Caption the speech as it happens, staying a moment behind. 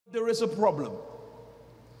There is a problem.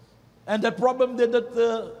 And that problem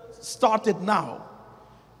didn't started now.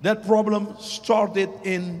 That problem started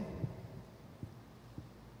in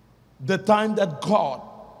the time that God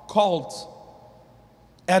called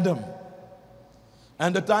Adam.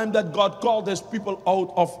 And the time that God called his people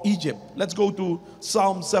out of Egypt. Let's go to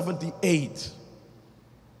Psalm 78.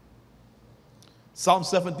 Psalm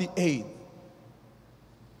 78.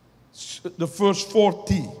 The verse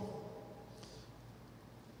 40.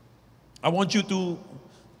 I want you to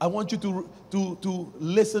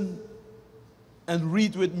listen and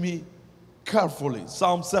read with me carefully.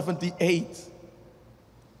 Psalm 78,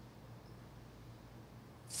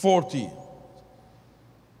 40.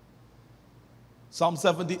 Psalm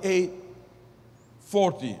 78,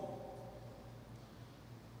 40.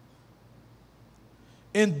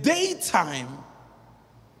 In daytime,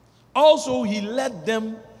 also he led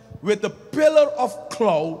them with a pillar of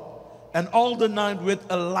cloud, and all the night with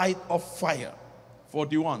a light of fire.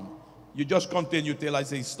 41. You just continue till I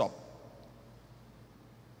say stop.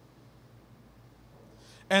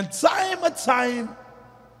 And time and time,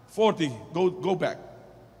 40, go back.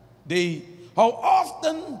 How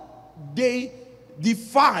often they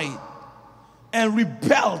defied and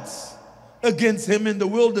rebelled against him in the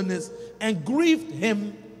wilderness and grieved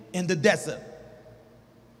him in the desert.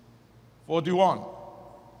 41.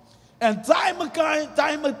 And time and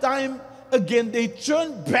time again, they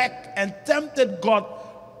turned back and tempted God,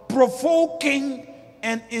 provoking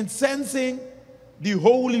and incensing the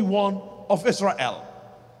Holy One of Israel.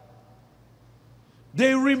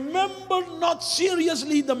 They remembered not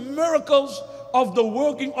seriously the miracles of the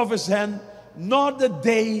working of his hand, nor the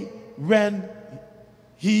day when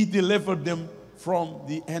he delivered them from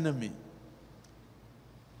the enemy.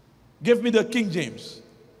 Give me the King James,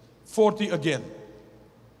 40 again.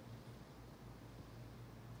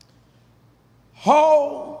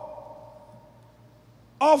 How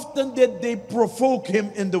often did they provoke him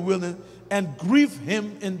in the wilderness and grieve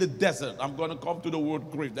him in the desert? I'm going to come to the word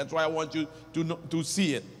grieve. That's why I want you to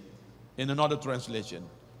see it in another translation.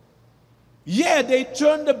 Yeah, they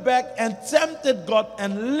turned back and tempted God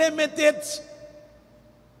and limited.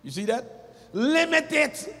 You see that?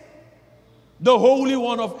 Limited the Holy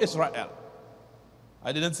One of Israel.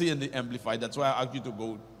 I didn't see in the Amplified. That's why I asked you to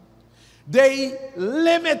go. They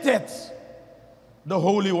limited the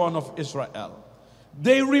Holy One of Israel.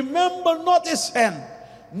 They remember not his hand,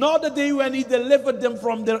 nor the day when he delivered them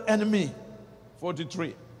from their enemy.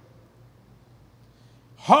 43.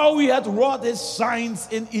 How he had wrought his signs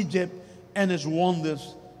in Egypt and his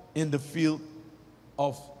wonders in the field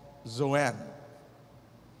of Zoan.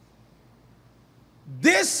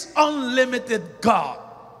 This unlimited God.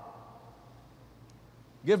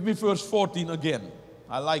 Give me verse 14 again.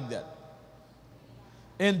 I like that.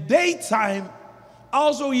 In daytime,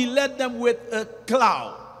 also he led them with a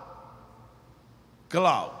cloud.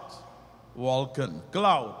 Cloud. Vulcan.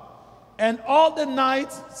 Cloud. And all the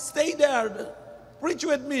night, stay there. Preach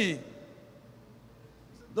with me.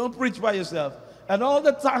 Don't preach by yourself. And all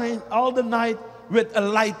the time, all the night, with a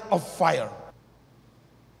light of fire.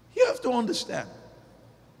 You have to understand.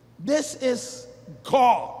 This is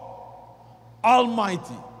God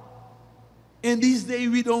Almighty. In these days,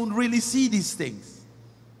 we don't really see these things.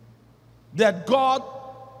 That God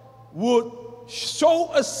would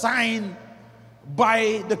show a sign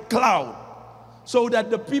by the cloud so that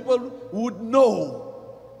the people would know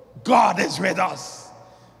God is with us.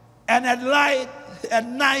 And at night,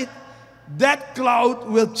 that cloud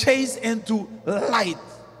will chase into light.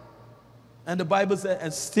 And the Bible says,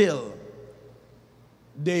 and still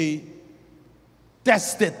they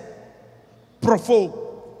tested,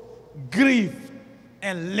 provoked, grieved,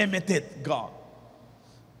 and limited God.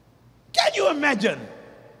 Can you imagine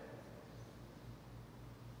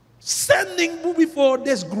standing before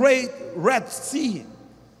this great Red Sea?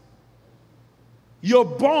 You're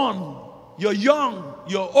born, you're young,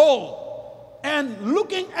 you're old, and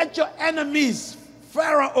looking at your enemies,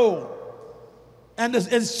 Pharaoh and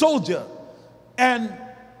his soldier, and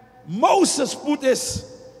Moses put his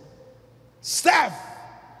staff,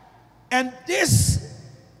 and this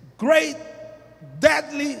great,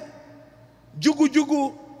 deadly,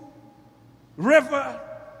 jugu river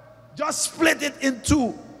just split it in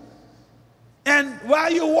two. And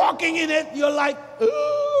while you're walking in it, you're like,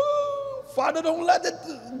 oh, Father, don't let it,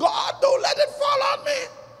 God, don't let it fall on me.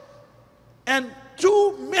 And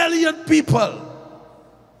 2 million people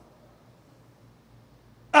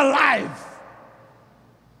alive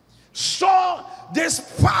saw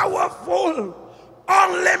this powerful,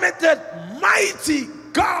 unlimited, mighty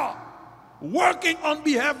God working on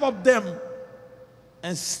behalf of them,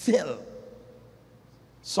 and still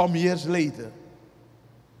Some years later,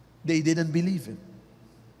 they didn't believe him.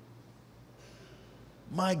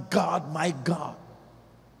 My God, my God.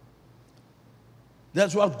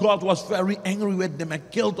 That's why God was very angry with them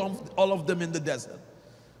and killed all of them in the desert.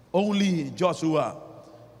 Only Joshua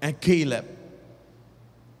and Caleb.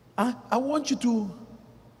 I want you to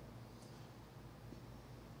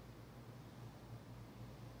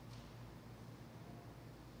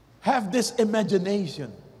have this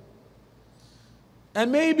imagination.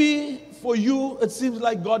 And maybe for you, it seems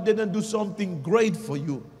like God didn't do something great for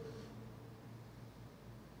you.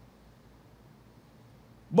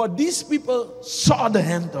 But these people saw the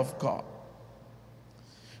hand of God.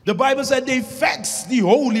 The Bible said they vexed the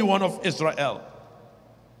Holy One of Israel.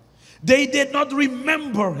 They did not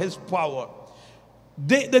remember his power.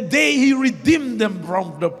 The day he redeemed them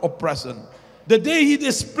from the oppression. The day he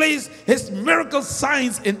displays his miracle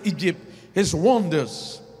signs in Egypt. His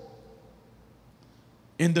wonders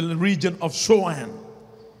in the region of Shoan.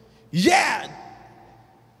 Yet,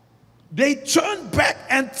 they turned back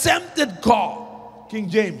and tempted God. King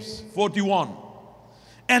James 41.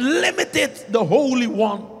 And limited the Holy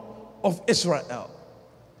One of Israel.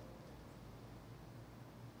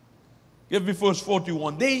 Give me verse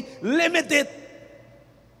 41. They limited.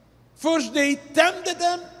 First they tempted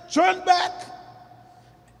them, turned back,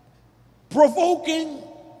 provoking,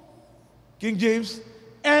 King James,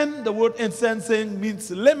 and the word incensing means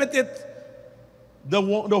limited the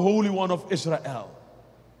Holy One of Israel.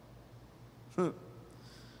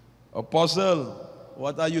 Apostle,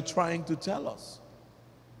 what are you trying to tell us?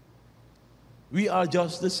 We are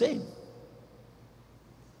just the same.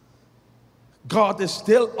 God is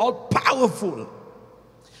still all-powerful.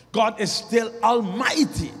 God is still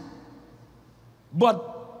almighty.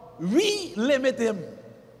 But we limit him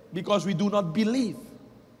because we do not believe.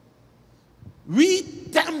 We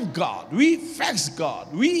tempt God. We vex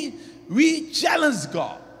God. We challenge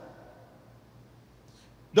God.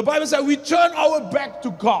 The Bible says we turn our back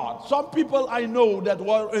to God. Some people I know that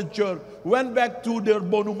were in church went back to their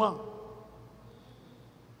bonuma.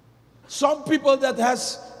 Some people that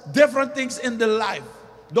has different things in their life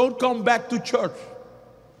don't come back to church.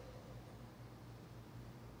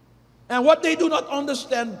 And what they do not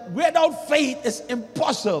understand, without faith it's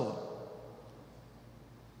impossible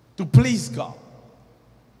to please God.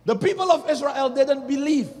 The people of Israel didn't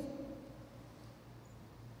believe.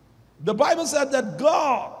 The Bible said that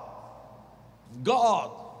God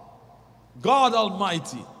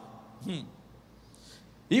Almighty,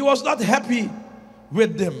 he was not happy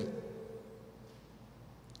with them.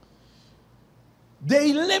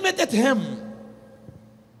 They limited him.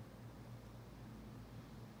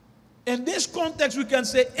 In this context, we can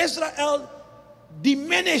say Israel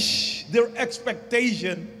diminished their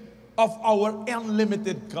expectation of our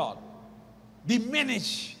unlimited God.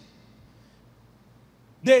 Diminish.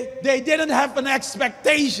 They didn't have an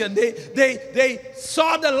expectation. They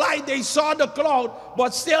saw the light, they saw the cloud,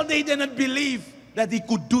 but still they didn't believe that he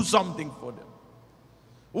could do something for them.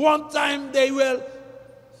 One time they were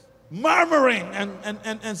murmuring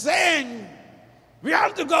and saying, we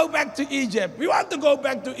want to go back to Egypt. We want to go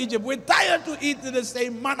back to Egypt. We're tired to eat the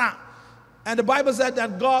same manna. And the Bible said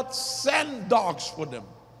that God sent dogs for them.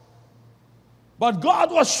 But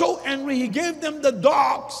God was so angry, he gave them the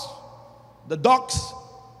dogs,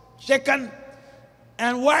 chicken,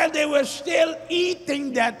 and while they were still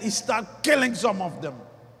eating that, he started killing some of them.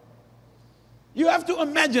 You have to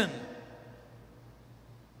imagine,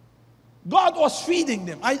 God was feeding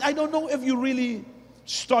them. I don't know if you really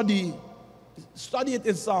study it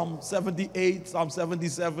in Psalm 78, Psalm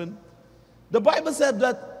 77. The Bible said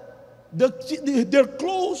that their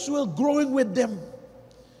clothes were growing with them.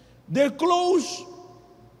 Their clothes,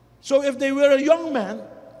 so if they were a young man,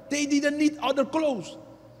 they didn't need other clothes.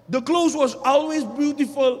 The clothes was always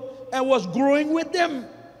beautiful and was growing with them.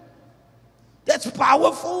 That's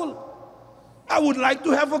powerful. I would like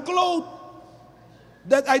to have a cloth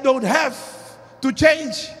that I don't have to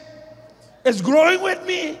change. It's growing with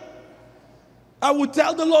me. I would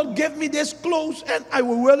tell the Lord, give me this clothes and I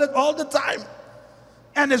will wear it all the time.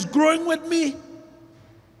 And it's growing with me.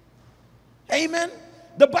 Amen.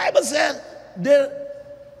 The Bible said their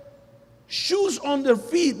shoes on their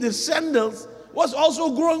feet, the sandals, was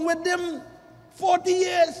also growing with them 40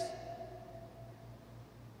 years.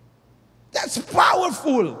 That's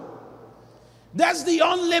powerful. That's the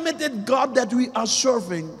unlimited God that we are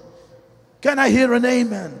serving. Can I hear an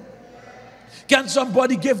amen? Can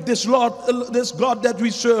somebody give this Lord, this God that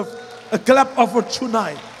we serve, a clap offer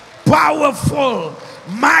tonight? Powerful,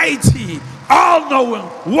 mighty, all-knowing,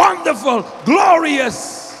 wonderful,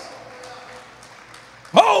 glorious,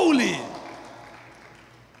 holy.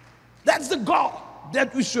 That's the God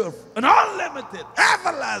that we serve. An unlimited,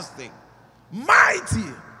 everlasting,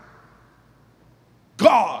 mighty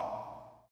God.